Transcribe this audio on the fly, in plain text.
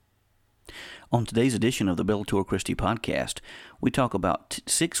On today's edition of the Bellator Christi podcast, we talk about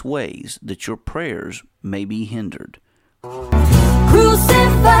 6 ways that your prayers may be hindered. Crucified,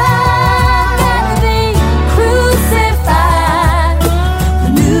 be crucified. The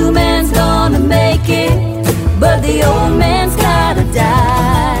new man's gonna make it, but the old man's gotta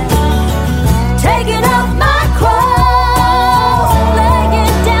die. Taking up my cross,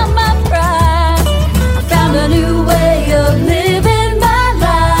 laying down my pride. I found a new way of living my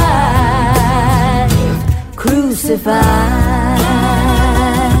life. Crucified.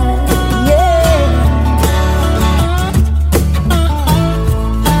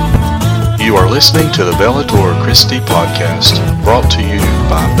 You are listening to the Bellator Christi podcast, brought to you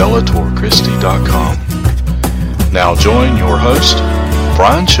by BellatorChristi.com. Now join your host,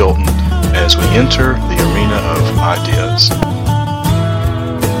 Brian Chilton, as we enter the arena of ideas.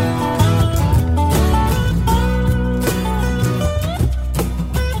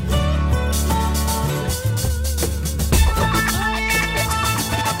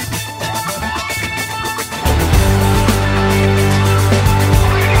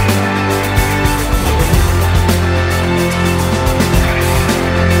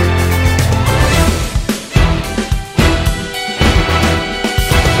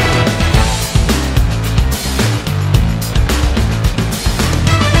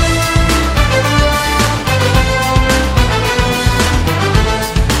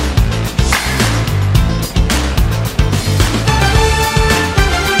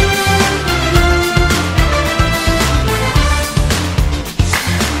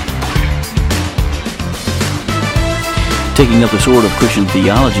 Taking up the sword of Christian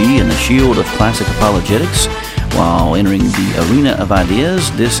theology and the shield of classic apologetics while entering the arena of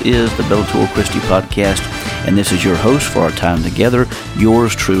ideas, this is the Bellator Christi podcast, and this is your host for our time together,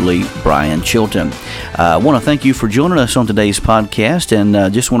 yours truly, Brian Chilton. I want to thank you for joining us on today's podcast,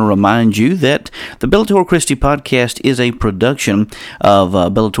 and just want to remind you that the Bellator Christi podcast is a production of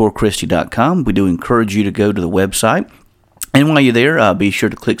BellatorChristi.com. We do encourage you to go to the website. And while you're there, be sure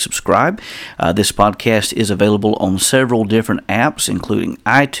to click subscribe. This podcast is available on several different apps, including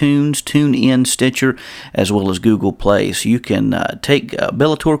iTunes, TuneIn, Stitcher, as well as Google Play. So you can take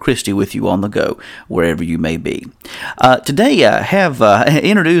Bellator Christi with you on the go, wherever you may be. Today, I have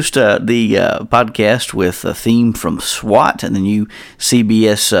introduced the podcast with a theme from SWAT and the new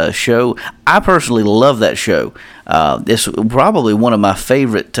CBS show. I personally love that show. It's probably one of my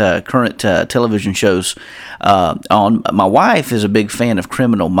favorite current television shows on. My wife is a big fan of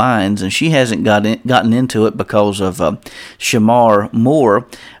Criminal Minds, and she hasn't gotten into it because of Shamar Moore.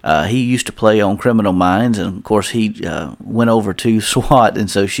 He used to play on Criminal Minds, and of course he went over to SWAT, and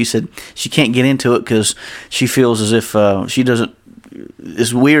so she said she can't get into it because she feels as if she doesn't.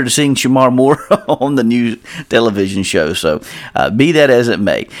 It's weird seeing Shamar Moore on the new television show, so be that as it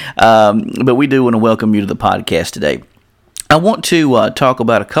may. But we do want to welcome you to the podcast today. I want to talk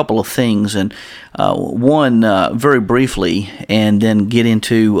about a couple of things, and one very briefly, and then get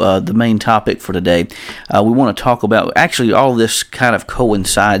into the main topic for today. We want to talk about, actually all this kind of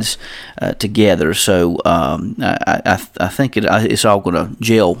coincides together, so I think it's all going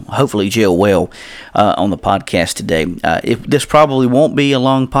to hopefully gel well on the podcast today. This probably won't be a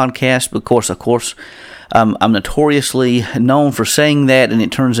long podcast, because of course, I'm notoriously known for saying that, and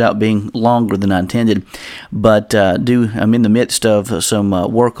it turns out being longer than I intended. But I'm in the midst of some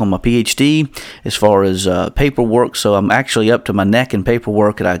work on my PhD as far as paperwork, so I'm actually up to my neck in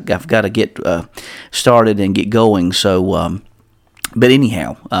paperwork, and I've got to get started and get going. So, but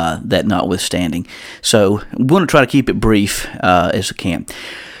anyhow, that notwithstanding, so I'm going to try to keep it brief as I can.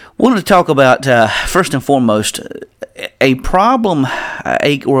 Wanted to talk about, first and foremost, a problem,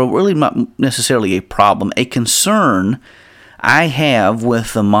 or really not necessarily a problem, a concern I have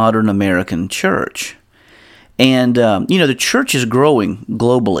with the modern American church. And, the church is growing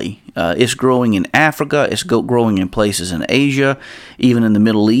globally. It's growing in Africa. It's growing in places in Asia. Even in the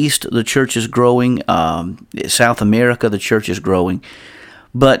Middle East, the church is growing. South America, the church is growing.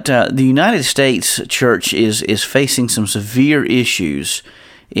 But the United States church is facing some severe issues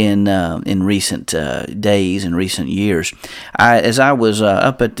in recent days and recent years. As I was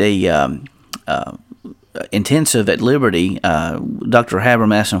up at the intensive at Liberty, Dr.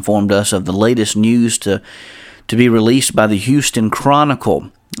 Habermas informed us of the latest news to be released by the Houston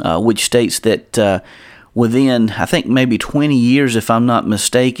Chronicle, which states that within, I think, maybe 20 years, if I'm not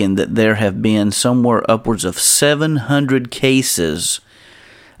mistaken, that there have been somewhere upwards of 700 cases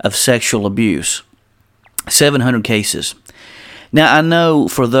of sexual abuse. 700 cases. Now, I know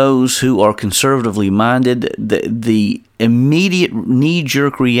for those who are conservatively minded, the immediate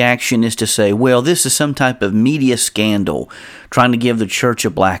knee-jerk reaction is to say, well, this is some type of media scandal trying to give the church a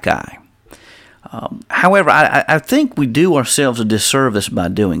black eye. However, I think we do ourselves a disservice by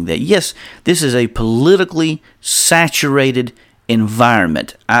doing that. Yes, this is a politically saturated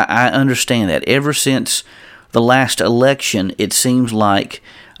environment. I understand that. Ever since the last election, it seems like,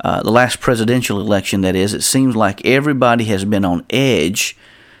 the last presidential election, that is, it seems like everybody has been on edge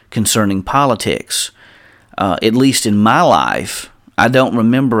concerning politics. At least in my life, I don't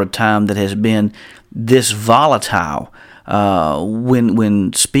remember a time that has been this volatile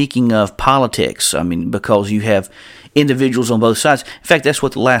when speaking of politics. I mean, because you have individuals on both sides. In fact, that's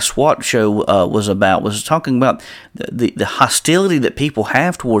what the last SWAT show was about, was talking about the hostility that people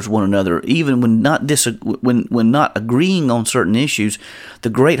have towards one another, even when not agreeing on certain issues, the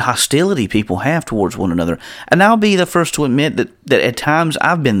great hostility people have towards one another. And I'll be the first to admit that at times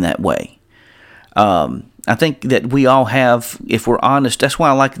I've been that way. I think that we all have, if we're honest. That's why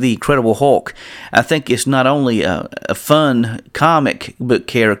I like The Incredible Hulk. I think it's not only a fun comic book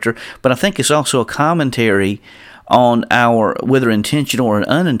character, but I think it's also a commentary on our, whether intentional or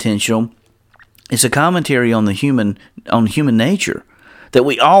unintentional, it's a commentary on human nature. That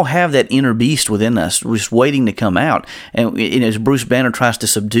we all have that inner beast within us, just waiting to come out. And as Bruce Banner tries to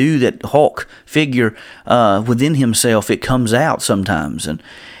subdue that Hulk figure within himself, it comes out sometimes.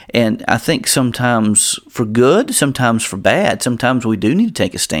 And I think sometimes for good, sometimes for bad. Sometimes we do need to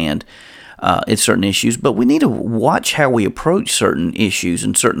take a stand at certain issues, but we need to watch how we approach certain issues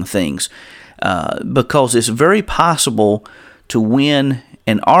and certain things, because it's very possible to win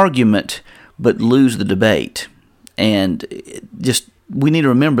an argument but lose the debate. And we need to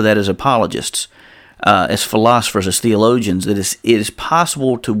remember that as apologists, as philosophers, as theologians, that it is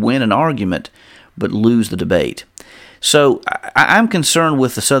possible to win an argument but lose the debate. So I'm concerned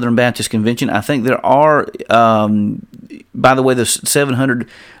with the Southern Baptist Convention. I think there are, by the way, there's 700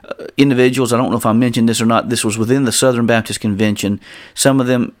 individuals. I don't know if I mentioned this or not. This was within the Southern Baptist Convention. Some of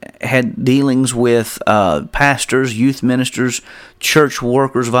them had dealings with pastors, youth ministers, church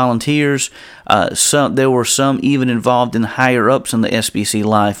workers, volunteers. There were some even involved in higher-ups in the SBC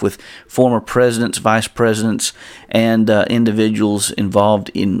life, with former presidents, vice presidents, and individuals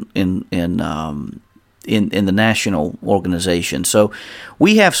involved in the national organization. So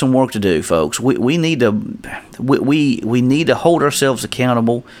we have some work to do, folks. We need to hold ourselves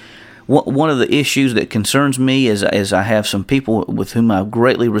accountable. One of the issues that concerns me is I have some people with whom I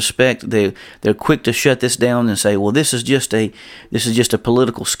greatly respect. They're quick to shut this down and say, "Well, this is just a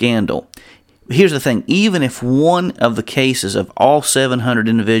political scandal." Here's the thing: even if one of the cases of all 700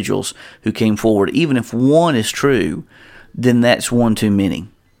 individuals who came forward, even if one is true, then that's one too many.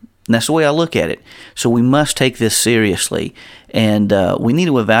 And that's the way I look at it. So we must take this seriously, and we need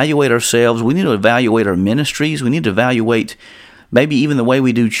to evaluate ourselves. We need to evaluate our ministries. We need to evaluate maybe even the way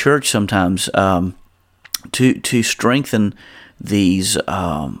we do church sometimes, to strengthen these,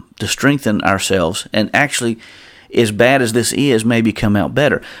 to strengthen ourselves, and actually, as bad as this is, maybe come out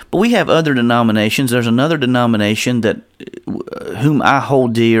better. But we have other denominations. There's another denomination that whom I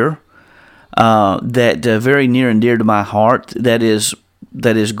hold dear, that very near and dear to my heart. That is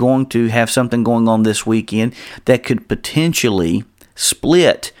going to have something going on this weekend that could potentially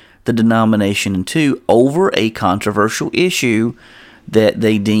split the denomination in two over a controversial issue that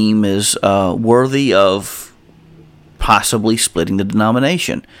they deem is worthy of possibly splitting the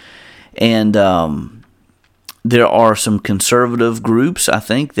denomination. And there are some conservative groups, I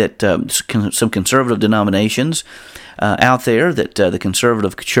think, that some conservative denominations out there that the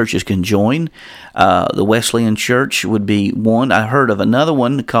conservative churches can join. The Wesleyan Church would be one. I heard of another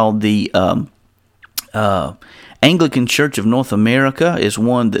one called the Anglican Church of North America is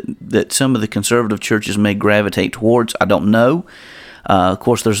one that some of the conservative churches may gravitate towards. I don't know. Of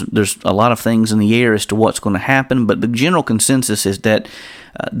course, there's a lot of things in the air as to what's going to happen, but the general consensus is that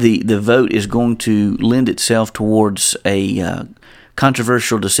the vote is going to lend itself towards a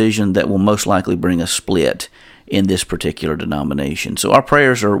controversial decision that will most likely bring a split in this particular denomination. So our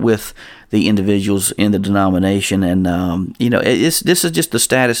prayers are with the individuals in the denomination, and this is just the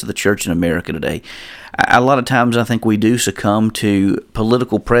status of the church in America today. A lot of times I think we do succumb to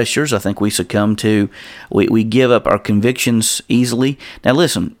political pressures. I think we give up our convictions easily. Now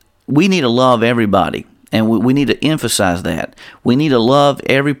listen, we need to love everybody, and we need to emphasize that. We need to love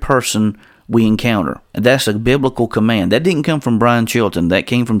every person we encounter. And that's a biblical command. That didn't come from Brian Chilton. That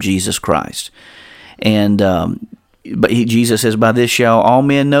came from Jesus Christ. And but Jesus says, "By this shall all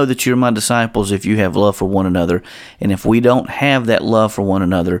men know that you're my disciples, if you have love for one another." And if we don't have that love for one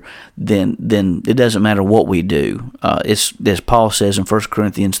another, then it doesn't matter what we do. It's, as Paul says in 1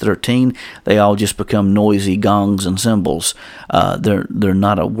 Corinthians 13, they all just become noisy gongs and cymbals. They're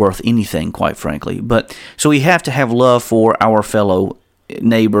not worth anything, quite frankly. But so we have to have love for our fellow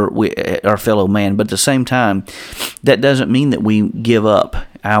neighbor, our fellow man. But at the same time, that doesn't mean that we give up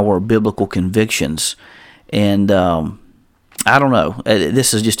our biblical convictions. And I don't know.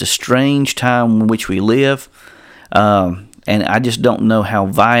 This is just a strange time in which we live. And I just don't know how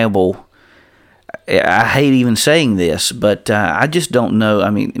viable. I hate even saying this, but I just don't know. I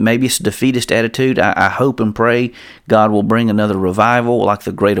mean, maybe it's a defeatist attitude. I hope and pray God will bring another revival like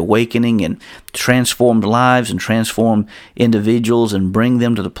the Great Awakening and transformed lives and transform individuals and bring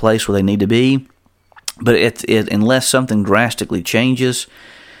them to the place where they need to be. But unless something drastically changes,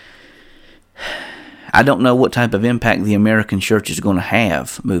 I don't know what type of impact the American church is going to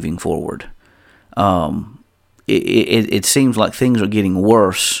have moving forward. It seems like things are getting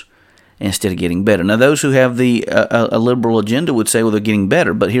worse instead of getting better. Now, those who have a liberal agenda would say, well, they're getting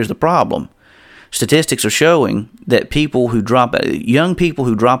better, but here's the problem. Statistics are showing that young people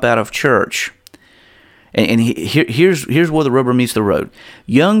who drop out of church, and here's where the rubber meets the road.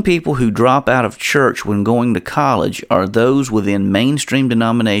 Young people who drop out of church when going to college are those within mainstream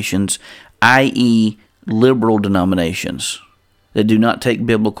denominations, i.e., liberal denominations that do not take the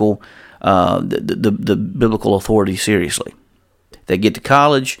biblical authority seriously. They get to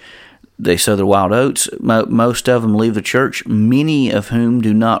college, they sow their wild oats. Most of them leave the church, many of whom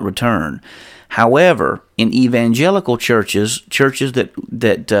do not return. However, in evangelical churches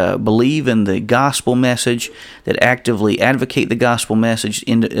that believe in the gospel message, that actively advocate the gospel message,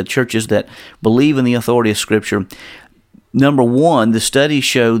 in churches that believe in the authority of Scripture, number one, the studies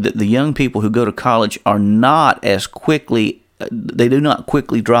show that the young people who go to college are not as quickly, they do not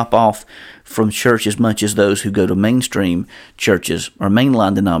quickly drop off from church as much as those who go to mainstream churches or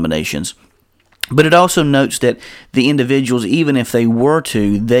mainline denominations. But it also notes that the individuals, even if they were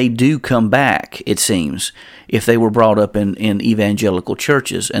to, they do come back, it seems, if they were brought up in evangelical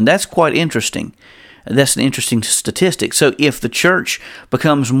churches. And that's quite interesting. That's an interesting statistic. So if the church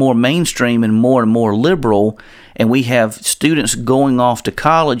becomes more mainstream and more liberal, and we have students going off to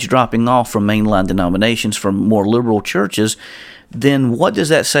college, dropping off from mainline denominations, from more liberal churches, then what does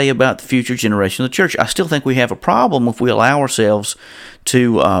that say about the future generation of the church? I still think we have a problem if we allow ourselves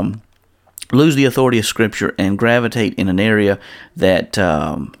to lose the authority of Scripture and gravitate in an area that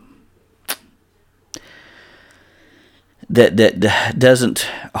that doesn't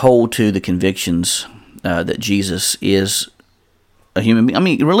hold to the convictions that Jesus is a human being. I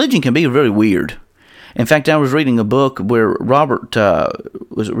mean, religion can be very weird. In fact, I was reading a book where Robert or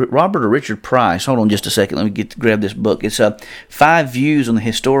Richard Price? Hold on just a second. Let me grab this book. It's 5 Views on the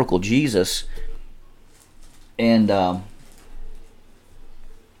Historical Jesus. And,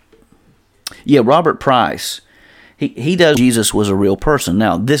 Robert Price. He does. Jesus was a real person.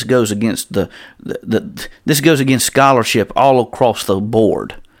 Now, this goes against this goes against scholarship all across the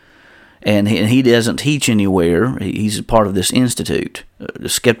board. And he doesn't teach anywhere. He's part of this institute, the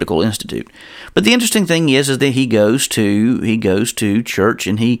Skeptical Institute. But the interesting thing is that he goes to church,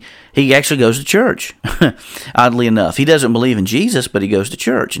 and he actually goes to church. Oddly enough, he doesn't believe in Jesus, but he goes to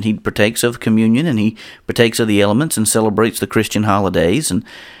church, and he partakes of communion, and he partakes of the elements, and celebrates the Christian holidays. And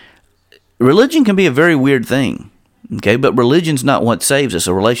religion can be a very weird thing, okay? But religion's not what saves us.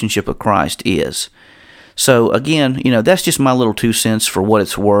 A relationship with Christ is. So again, that's just my little 2 cents for what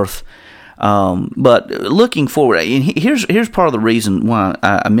it's worth. But looking forward, and here's part of the reason why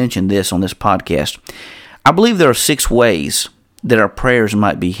I mentioned this on this podcast. I believe there are 6 ways that our prayers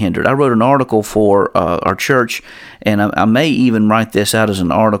might be hindered. I wrote an article for our church, and I may even write this out as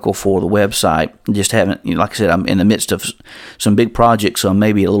an article for the website. Just haven't, like I said, I'm in the midst of some big projects, so I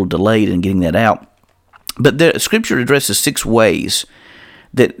may be a little delayed in getting that out. But the Scripture addresses 6 ways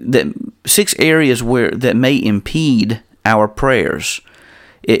that 6 areas that may impede our prayers.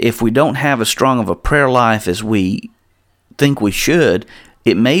 If we don't have as strong of a prayer life as we think we should,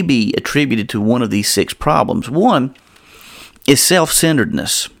 it may be attributed to one of these 6 problems. One is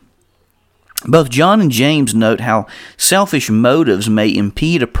self-centeredness. Both John and James note how selfish motives may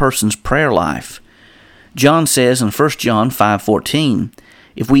impede a person's prayer life. John says in 1 John 5:14,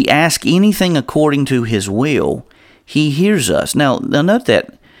 "If we ask anything according to His will, He hears us." Now note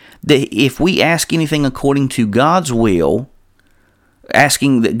that if we ask anything according to God's will,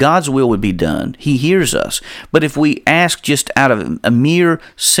 asking that God's will would be done, He hears us. But if we ask just out of a mere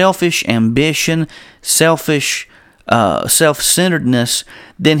selfish ambition, self-centeredness,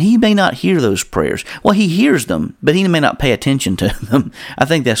 then He may not hear those prayers. Well, He hears them, but He may not pay attention to them. I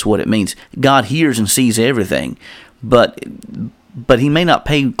think that's what it means. God hears and sees everything, but but He may not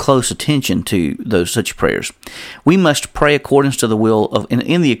pay close attention to those such prayers. We must pray according to the will of,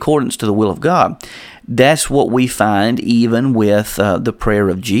 in the accordance to the will of God. That's what we find even with the prayer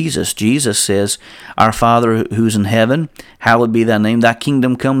of Jesus. Jesus says, "Our Father who's in heaven, hallowed be thy name. Thy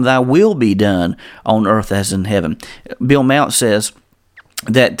kingdom come, thy will be done on earth as in heaven." Bill Mount says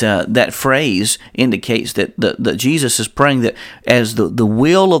that that phrase indicates that Jesus is praying that as the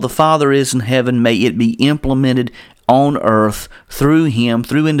will of the Father is in heaven, may it be implemented on earth through Him,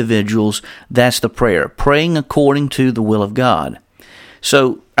 through individuals. That's the prayer, praying according to the will of God.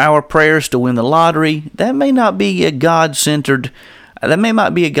 So our prayers to win the lottery, that may not be a God-centered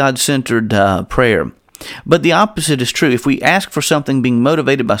prayer. But the opposite is true. If we ask for something being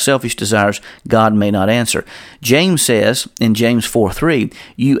motivated by selfish desires, God may not answer. James says in James 4:3,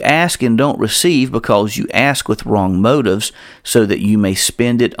 "You ask and don't receive because you ask with wrong motives, so that you may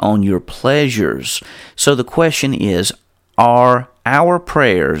spend it on your pleasures." So the question is, are our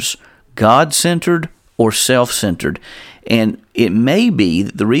prayers God-centered or self-centered? And it may be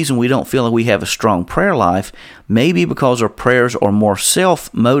that the reason we don't feel like we have a strong prayer life may be because our prayers are more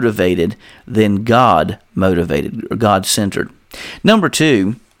self-motivated than God-motivated or God-centered. Number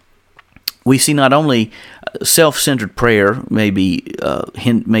two, we see not only self-centered prayer may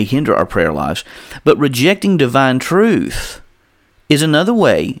hinder our prayer lives, but rejecting divine truth is another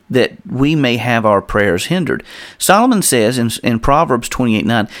way that we may have our prayers hindered. Solomon says in Proverbs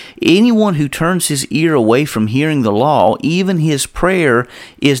 28:9, "Anyone who turns his ear away from hearing the law, even his prayer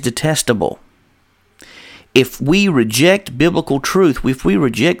is detestable." If we reject biblical truth, if we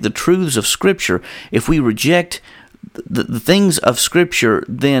reject the truths of Scripture, if we reject the things of Scripture,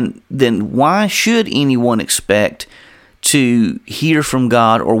 then why should anyone expect to hear from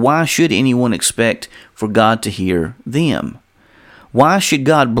God, or why should anyone expect for God to hear them? Why should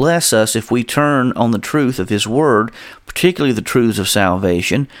God bless us if we turn on the truth of His Word, particularly the truths of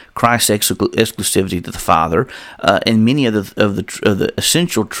salvation, Christ's exclusivity to the Father, and many of the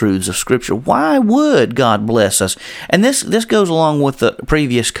essential truths of Scripture? Why would God bless us? And this goes along with the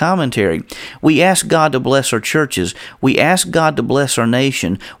previous commentary. We ask God to bless our churches. We ask God to bless our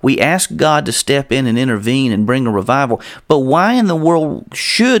nation. We ask God to step in and intervene and bring a revival. But why in the world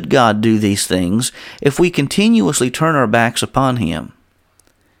should God do these things if we continuously turn our backs upon Him?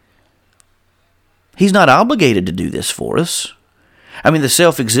 He's not obligated to do this for us. I mean, the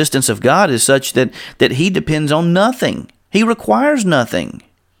self-existence of God is such that He depends on nothing. He requires nothing.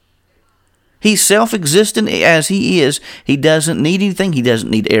 He's self-existent as He is. He doesn't need anything. He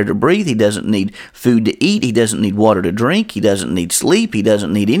doesn't need air to breathe. He doesn't need food to eat. He doesn't need water to drink. He doesn't need sleep. He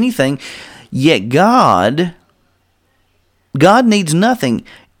doesn't need anything. Yet God needs nothing.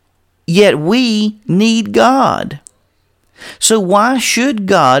 Yet we need God. So why should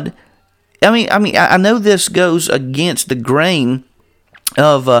God... I know this goes against the grain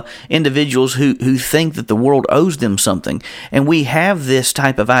of individuals who think that the world owes them something. And we have this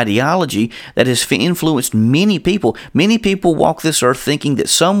type of ideology that has influenced many people. Many people walk this earth thinking that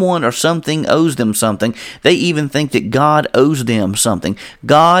someone or something owes them something. They even think that God owes them something.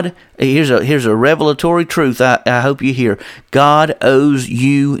 God, here's a revelatory truth I hope you hear. God owes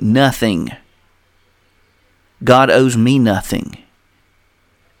you nothing. God owes me nothing.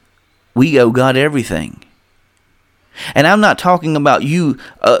 We owe God everything. And I'm not talking about you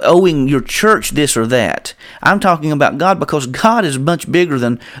owing your church this or that. I'm talking about God, because God is much bigger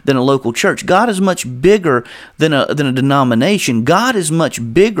than a local church. God is much bigger than a denomination. God is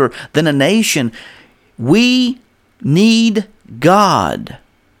much bigger than a nation. We need God.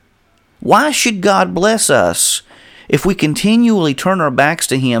 Why should God bless us if we continually turn our backs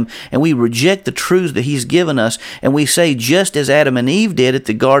to Him and we reject the truths that He's given us, and we say, just as Adam and Eve did at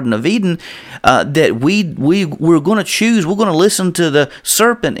the Garden of Eden, that we're going to choose, we're going to listen to the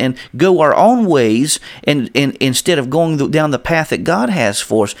serpent and go our own ways, and instead of going down the path that God has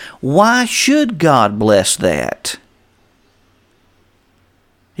for us? Why should God bless that?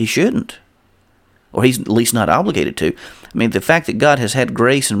 He shouldn't. Or He's at least not obligated to. I mean, the fact that God has had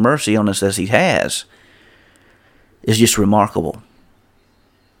grace and mercy on us as He has is just remarkable.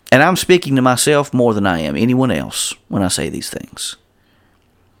 And I'm speaking to myself more than I am anyone else when I say these things.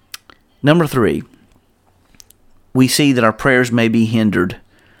 Number 3, we see that our prayers may be hindered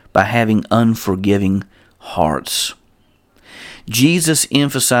by having unforgiving hearts. Jesus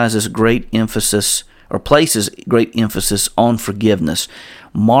places great emphasis on forgiveness.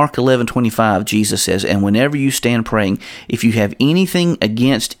 Mark 11:25, Jesus says, "And whenever you stand praying, if you have anything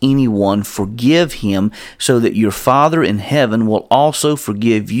against anyone, forgive him, so that your Father in heaven will also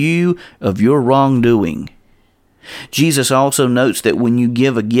forgive you of your wrongdoing." Jesus also notes that when you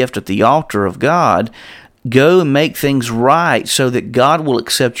give a gift at the altar of God, go and make things right so that God will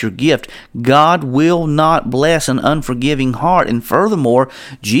accept your gift. God will not bless an unforgiving heart. And furthermore,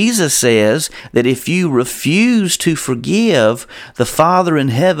 Jesus says that if you refuse to forgive, the Father in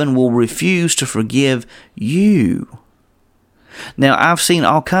heaven will refuse to forgive you. Now, I've seen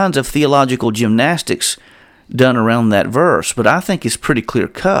all kinds of theological gymnastics done around that verse, but I think it's pretty clear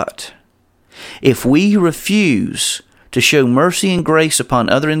cut. If we refuse to show mercy and grace upon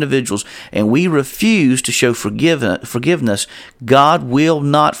other individuals, and we refuse to show forgiveness, God will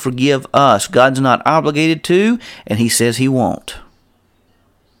not forgive us. God's not obligated to, and He says He won't.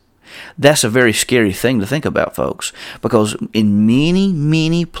 That's a very scary thing to think about, folks, because in many,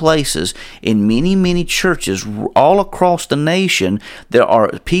 many places, in many, many churches all across the nation, there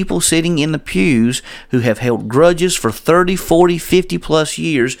are people sitting in the pews who have held grudges for 30, 40, 50 plus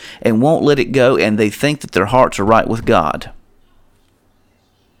years and won't let it go, and they think that their hearts are right with God.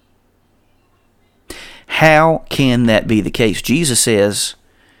 How can that be the case? Jesus says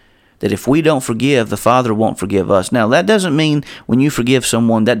that if we don't forgive, the Father won't forgive us. Now, that doesn't mean when you forgive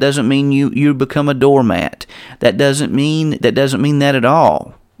someone, that doesn't mean you become a doormat. That doesn't mean that at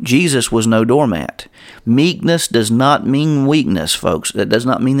all. Jesus was no doormat. Meekness does not mean weakness, folks. That does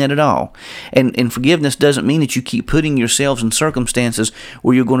not mean that at all. And forgiveness doesn't mean that you keep putting yourselves in circumstances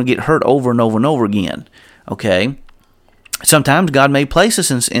where you're going to get hurt over and over and over again. Okay? Sometimes God may place us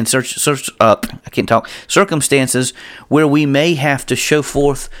in circumstances where we may have to show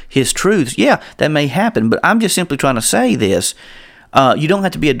forth His truths. Yeah, that may happen, but I'm just simply trying to say this. You don't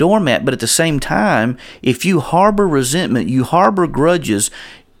have to be a doormat, but at the same time, if you harbor resentment, you harbor grudges,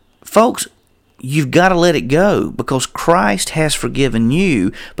 folks, you've got to let it go, because Christ has forgiven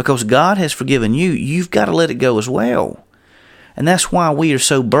you, because God has forgiven you. You've got to let it go as well. And that's why we are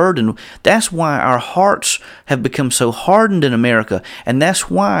so burdened. That's why our hearts have become so hardened in America. And that's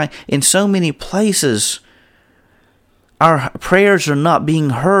why in so many places our prayers are not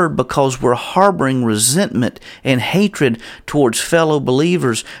being heard, because we're harboring resentment and hatred towards fellow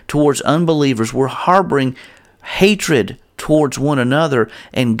believers, towards unbelievers. We're harboring hatred towards one another,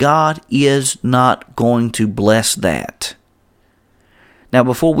 and God is not going to bless that. Now,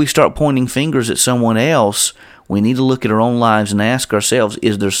 before we start pointing fingers at someone else, we need to look at our own lives and ask ourselves,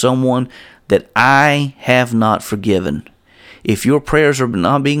 is there someone that I have not forgiven? If your prayers are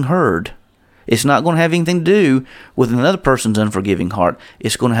not being heard, it's not going to have anything to do with another person's unforgiving heart.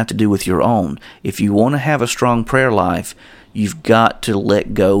 It's going to have to do with your own. If you want to have a strong prayer life, you've got to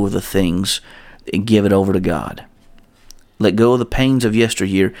let go of the things and give it over to God. Let go of the pains of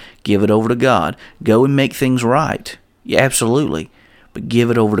yesteryear. Give it over to God. Go and make things right. Yeah, absolutely. But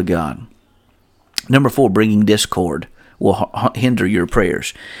give it over to God. Number 4, bringing discord will hinder your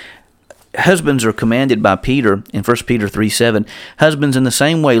prayers. Husbands are commanded by Peter in 1 Peter 3:7. Husbands, in the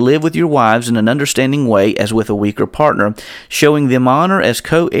same way, live with your wives in an understanding way as with a weaker partner, showing them honor as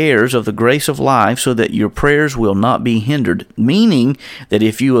co-heirs of the grace of life, so that your prayers will not be hindered. Meaning that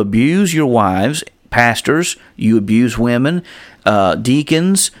if you abuse your wives, pastors, you abuse women,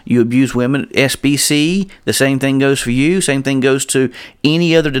 deacons, you abuse women, SBC, the same thing goes for you, same thing goes to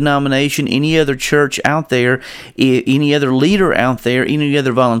any other denomination, any other church out there, any other leader out there, any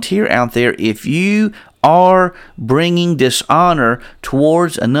other volunteer out there. If you are bringing dishonor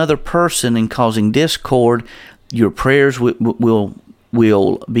towards another person and causing discord, your prayers will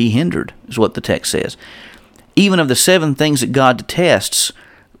be hindered, is what the text says. Even of the 7 things that God detests,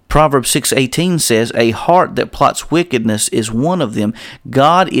 Proverbs 6:18 says, a heart that plots wickedness is one of them.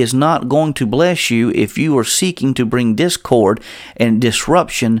 God is not going to bless you if you are seeking to bring discord and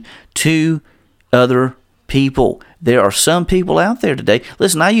disruption to other people. There are some people out there today.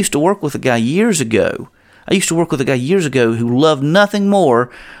 Listen, I used to work with a guy years ago. Who loved nothing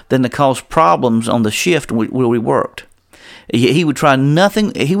more than to cause problems on the shift where we worked. He would try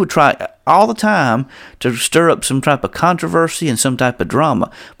all the time to stir up some type of controversy and some type of drama.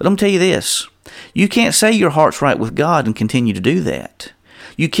 But I'm going to tell you this. You can't say your heart's right with God and continue to do that.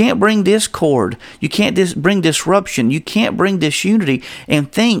 You can't bring discord. You can't bring disruption. You can't bring disunity and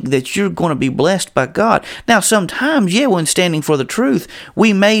think that you're going to be blessed by God. Now, sometimes, when standing for the truth,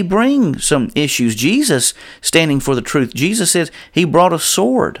 we may bring some issues. Jesus, standing for the truth, Jesus says He brought a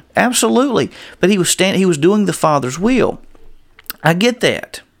sword. Absolutely. But He was doing the Father's will. I get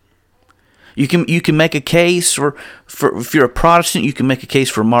that. You can make a case for if you're a Protestant, you can make a case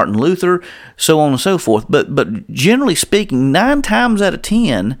for Martin Luther, so on and so forth. But generally speaking, 9 times out of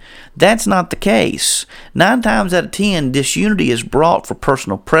 10, that's not the case. 9 times out of 10, disunity is brought for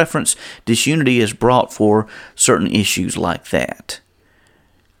personal preference. Disunity is brought for certain issues like that.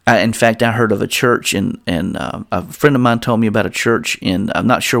 In fact, I heard of a church, and a friend of mine told me about a church, and I'm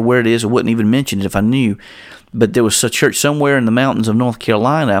not sure where it is. I wouldn't even mention it if I knew. But there was a church somewhere in the mountains of North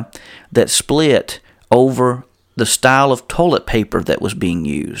Carolina that split over the style of toilet paper that was being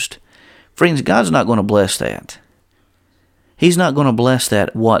used. Friends, God's not going to bless that. He's not going to bless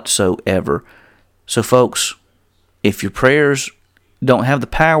that whatsoever. So, folks, if your prayers don't have the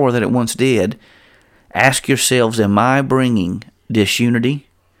power that it once did, ask yourselves, am I bringing disunity?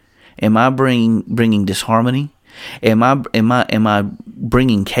 Am I bringing disharmony? Am I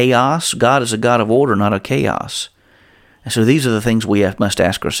bringing chaos? God is a God of order, not of chaos. And so these are the things we must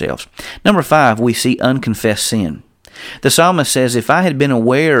ask ourselves. Number 5, we see unconfessed sin. The psalmist says, if I had been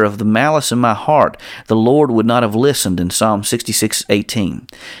aware of the malice in my heart, the Lord would not have listened, in Psalm 66:18.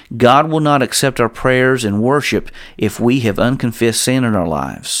 God will not accept our prayers and worship if we have unconfessed sin in our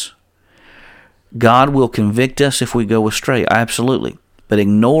lives. God will convict us if we go astray, absolutely. But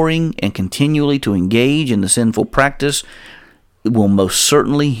ignoring and continually to engage in the sinful practice will most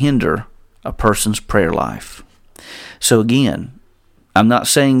certainly hinder a person's prayer life. So again, I'm not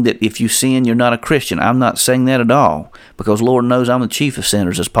saying that if you sin, you're not a Christian. I'm not saying that at all, because Lord knows I'm the chief of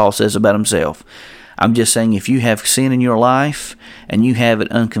sinners, as Paul says about himself. I'm just saying if you have sin in your life, and you have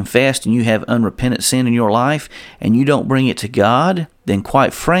it unconfessed, and you have unrepentant sin in your life, and you don't bring it to God, then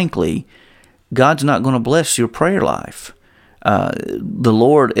quite frankly, God's not going to bless your prayer life. The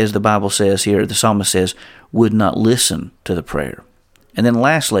Lord, as the Bible says here, the psalmist says, would not listen to the prayer. And then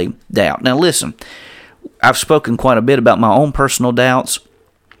lastly, doubt. Now listen, I've spoken quite a bit about my own personal doubts.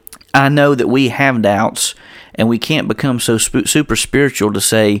 I know that we have doubts, and we can't become so super spiritual to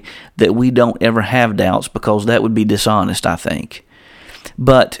say that we don't ever have doubts, because that would be dishonest, I think.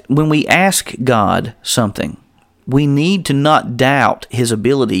 But when we ask God something, we need to not doubt His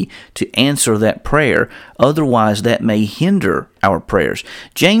ability to answer that prayer. Otherwise, that may hinder our prayers.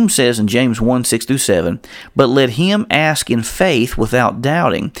 James says in James 1:6-7, but let him ask in faith without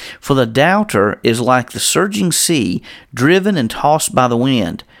doubting. For the doubter is like the surging sea, driven and tossed by the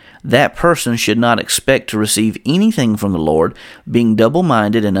wind. That person should not expect to receive anything from the Lord, being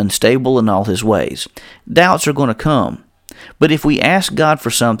double-minded and unstable in all his ways. Doubts are going to come. But if we ask God for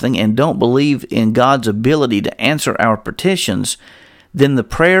something and don't believe in God's ability to answer our petitions, then the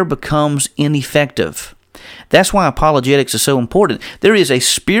prayer becomes ineffective. That's why apologetics is so important. There is a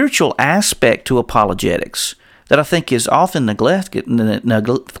spiritual aspect to apologetics that I think is often neglected.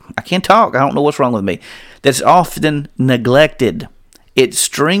 I can't talk. I don't know what's wrong with me. That's often neglected. It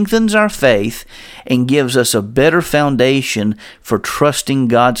strengthens our faith and gives us a better foundation for trusting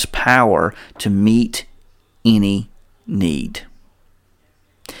God's power to meet any need.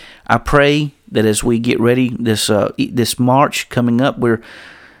 I pray that as we get ready this March coming up, we're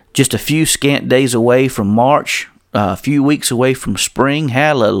just a few scant days away from March, a few weeks away from spring.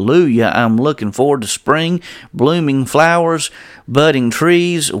 Hallelujah. I'm looking forward to spring, blooming flowers, budding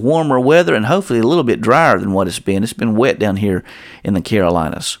trees, warmer weather, and hopefully a little bit drier than what it's been. It's been wet down here in the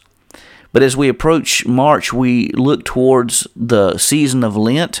Carolinas. But as we approach March, we look towards the season of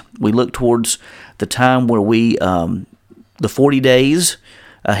Lent. We look towards the time where we, the 40 days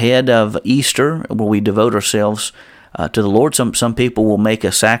ahead of Easter, where we devote ourselves to the Lord. Some people will make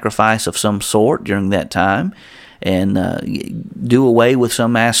a sacrifice of some sort during that time and do away with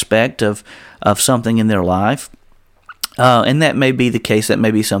some aspect of something in their life. And that may be the case. That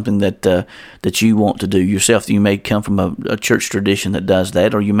may be something that you want to do yourself. You may come from a church tradition that does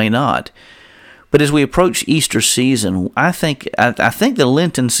that, or you may not. But as we approach Easter season, I think the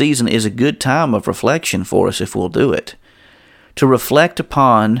Lenten season is a good time of reflection for us if we'll do it. To reflect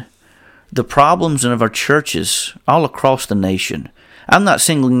upon the problems of our churches all across the nation. I'm not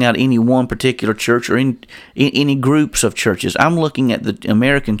singling out any one particular church or any groups of churches. I'm looking at the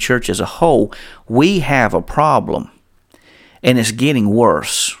American church as a whole. We have a problem, and it's getting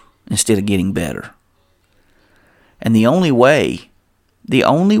worse instead of getting better. And the only way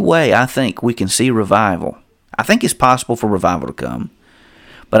I think we can see revival, I think it's possible for revival to come,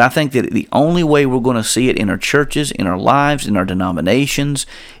 but I think that the only way we're going to see it in our churches, in our lives, in our denominations,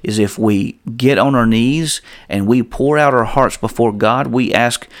 is if we get on our knees and we pour out our hearts before God. We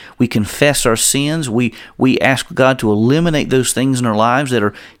confess our sins. We ask God to eliminate those things in our lives that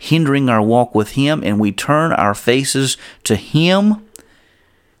are hindering our walk with Him, and we turn our faces to Him,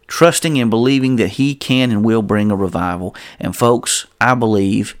 trusting and believing that He can and will bring a revival. And folks, I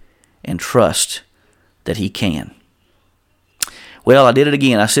believe and trust that He can. Well, I did it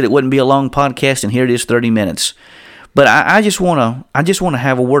again. I said it wouldn't be a long podcast, and here it is, 30 minutes. But I just want to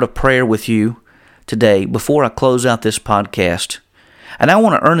have a word of prayer with you today before I close out this podcast. And I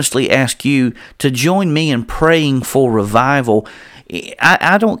want to earnestly ask you to join me in praying for revival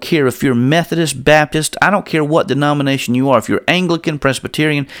I don't care if you're Methodist, Baptist, I don't care what denomination you are, if you're Anglican,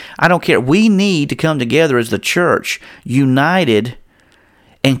 Presbyterian, I don't care. We need to come together as the church, united,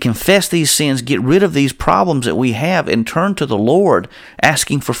 and confess these sins, get rid of these problems that we have, and turn to the Lord,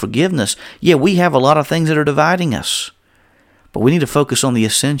 asking for forgiveness. Yeah, we have a lot of things that are dividing us, but we need to focus on the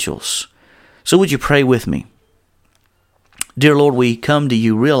essentials. So would you pray with me? Dear Lord, we come to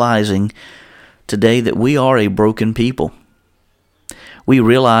you realizing today that we are a broken people. We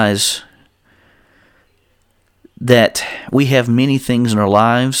realize that we have many things in our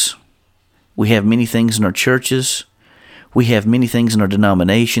lives. We have many things in our churches. We have many things in our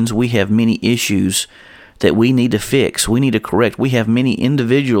denominations. We have many issues that we need to fix. We need to correct. We have many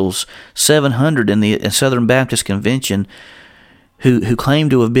individuals, 700 in the Southern Baptist Convention, who claim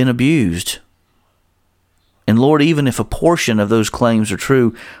to have been abused. And Lord, even if a portion of those claims are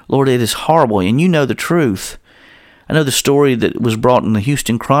true, Lord, it is horrible, and you know the truth. I know the story that was brought in the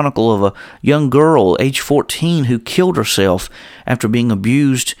Houston Chronicle of a young girl, age 14, who killed herself after being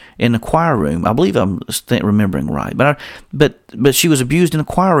abused in a choir room. I believe I'm remembering right, but she was abused in a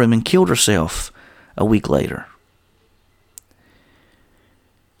choir room and killed herself a week later.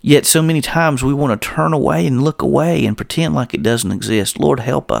 Yet so many times we want to turn away and look away and pretend like it doesn't exist. Lord,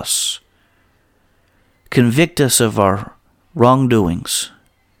 help us. Convict us of our wrongdoings.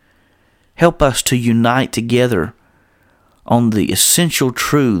 Help us to unite together on the essential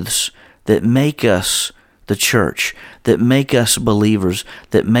truths that make us the church, that make us believers,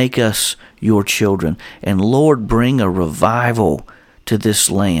 that make us your children. And Lord, bring a revival to this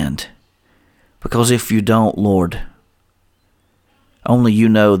land. Because if you don't, Lord, only you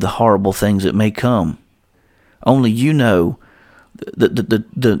know the horrible things that may come. Only you know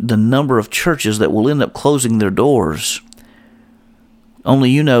the number of churches that will end up closing their doors.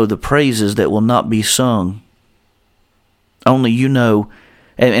 Only you know the praises that will not be sung. Only you know,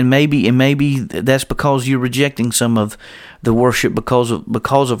 and maybe that's because you're rejecting some of the worship because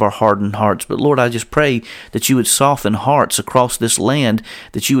of our hardened hearts. But Lord, I just pray that you would soften hearts across this land,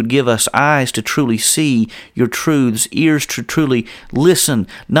 that you would give us eyes to truly see your truths, ears to truly listen,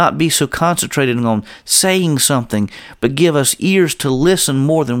 not be so concentrated on saying something, but give us ears to listen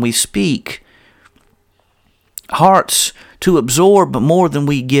more than we speak, hearts to absorb more than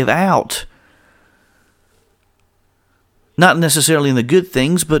we give out. Not necessarily in the good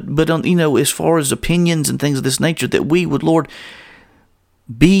things, but on, as far as opinions and things of this nature, that we would, Lord,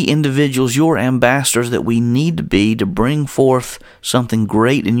 be individuals, your ambassadors that we need to be to bring forth something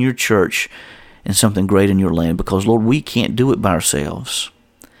great in your church and something great in your land. Because, Lord, we can't do it by ourselves.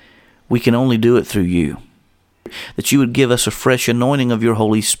 We can only do it through you. That you would give us a fresh anointing of your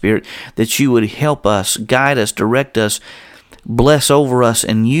Holy Spirit, that you would help us, guide us, direct us, bless over us,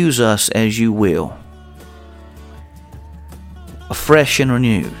 and use us as you will. Fresh and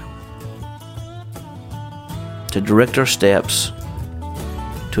renewed, to direct our steps,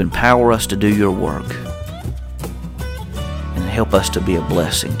 to empower us to do your work, and help us to be a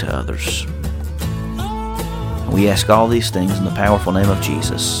blessing to others. And we ask all these things in the powerful name of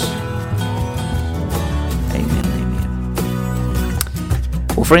Jesus. Amen. Amen.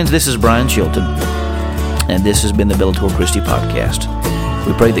 Well, friends, this is Brian Chilton, and this has been the Bellator Christi Podcast.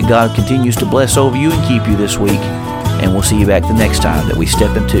 We pray that God continues to bless over you and keep you this week. And we'll see you back the next time that we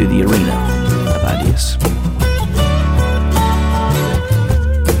step into the arena of ideas.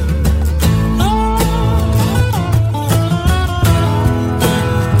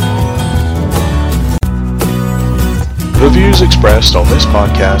 The views expressed on this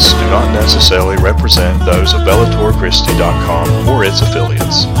podcast do not necessarily represent those of BellatorChristi.com or its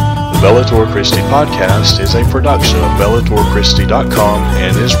affiliates. The Bellator Christi Podcast is a production of BellatorChristi.com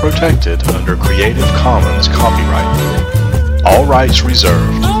and is protected under Creative Commons copyright. All rights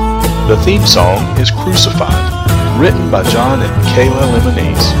reserved. The theme song is Crucified, written by John and Kayla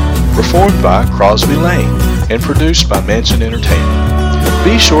Lemonese, performed by Crosby Lane, and produced by Mansion Entertainment.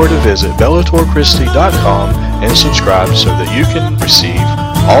 Be sure to visit BellatorChristi.com and subscribe so that you can receive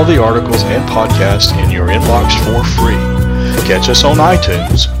all the articles and podcasts in your inbox for free. Catch us on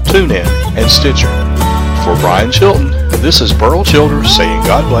iTunes, TuneIn, and Stitcher. For Brian Chilton, this is Burl Childers saying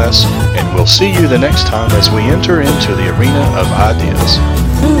God bless, and we'll see you the next time as we enter into the arena of ideas.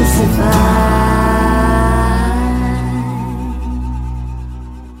 Crucified.